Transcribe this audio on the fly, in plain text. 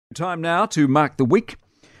Time now to mark the week.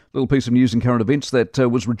 Little piece of news and current events that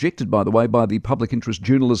was rejected, by the way, by the Public Interest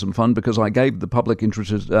Journalism Fund because I gave the Public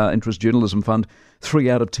Interest Journalism Fund 3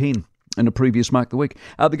 out of 10 in a previous Mark the Week.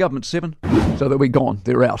 The government's 7, so they'll be gone.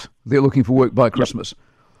 They're out. They're looking for work by Christmas.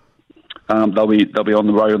 They'll be on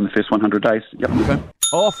the road in the first 100 days. Yep. Okay.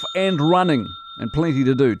 Off and running. And plenty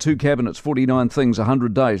to do. 2 cabinets, 49 things,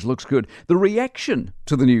 100 days. Looks good. The reaction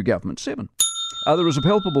to the new government, 7. There is a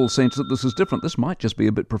palpable sense that this is different. This might just be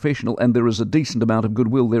a bit professional, and there is a decent amount of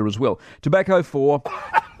goodwill there as well. Tobacco, 4.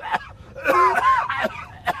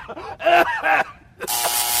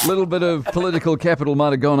 Little bit of political capital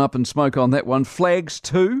might have gone up in smoke on that one. Flags,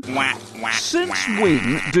 2. Since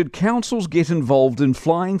when did councils get involved in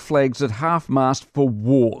flying flags at half-mast for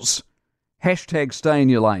wars? Hashtag stay in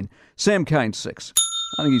your lane. Sam Kane, 6.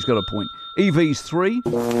 I think he's got a point. EVs, 3.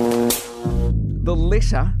 The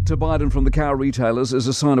letter to Biden from the car retailers is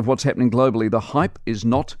a sign of what's happening globally. The hype is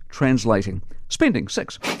not translating. Spending,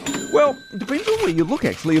 6. Well, it depends on where you look,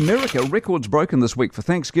 actually. America, records broken this week for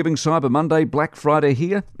Thanksgiving, Cyber Monday, Black Friday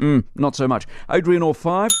here. Not so much. Adrian or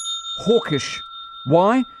 5. Hawkish.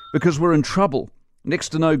 Why? Because we're in trouble. Next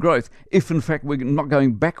to no growth, if in fact we're not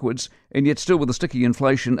going backwards, and yet still with the sticky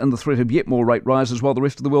inflation and the threat of yet more rate rises while the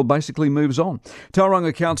rest of the world basically moves on.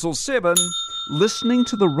 Tauranga Council, 7. Listening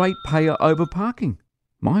to the ratepayer over parking.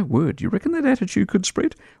 My word, you reckon that attitude could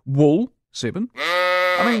spread? Wool, 7.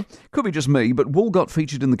 I mean, could be just me, but Wool got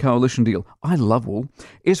featured in the coalition deal. I love Wool.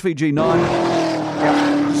 SVG,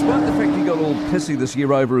 9. Despite the fact he got all pissy this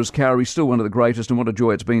year over his car, he's still one of the greatest, and what a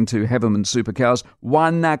joy it's been to have him in supercars.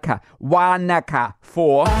 Wanaka,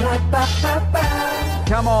 4.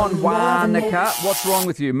 Come on, Wanaka. What's wrong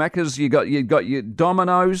with you? Macca's, you got your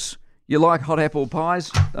Domino's. You like hot apple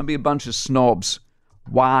pies? Don't be a bunch of snobs.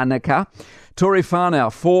 Wanaka. Tory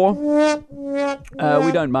Whanau, 4.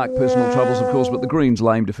 We don't mark personal troubles, of course, but the Greens'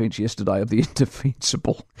 lame defence yesterday of the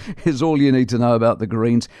indefensible is all you need to know about the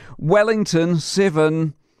Greens. Wellington,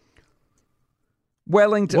 7.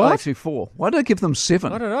 Wellington, what? Actually 4. Why don't I give them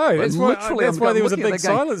 7? I don't know. That's why there was a big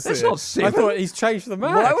silence there. That's not 7. I thought he's changed the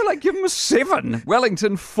mark. Why would I give them a 7?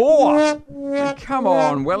 Wellington, 4. Come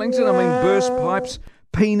on, Wellington. I mean, burst pipes,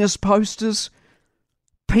 penis posters.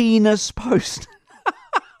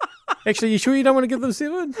 Actually, you sure you don't want to give them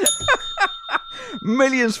 7?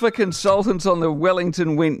 Millions for consultants on the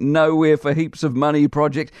Wellington went nowhere for heaps of money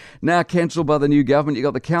project. Now cancelled by the new government. You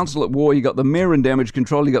got the council at war. You got the mayor in damage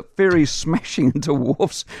control. You got ferries smashing into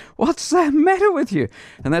wharfs. What's the matter with you?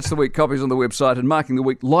 And that's the week. Copies on the website. And marking the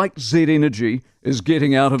week, like Z Energy, is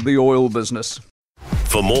getting out of the oil business.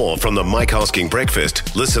 For more from the Mike Hosking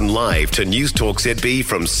Breakfast, listen live to News Talk ZB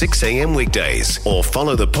from 6 a.m. weekdays or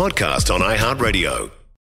follow the podcast on iHeartRadio.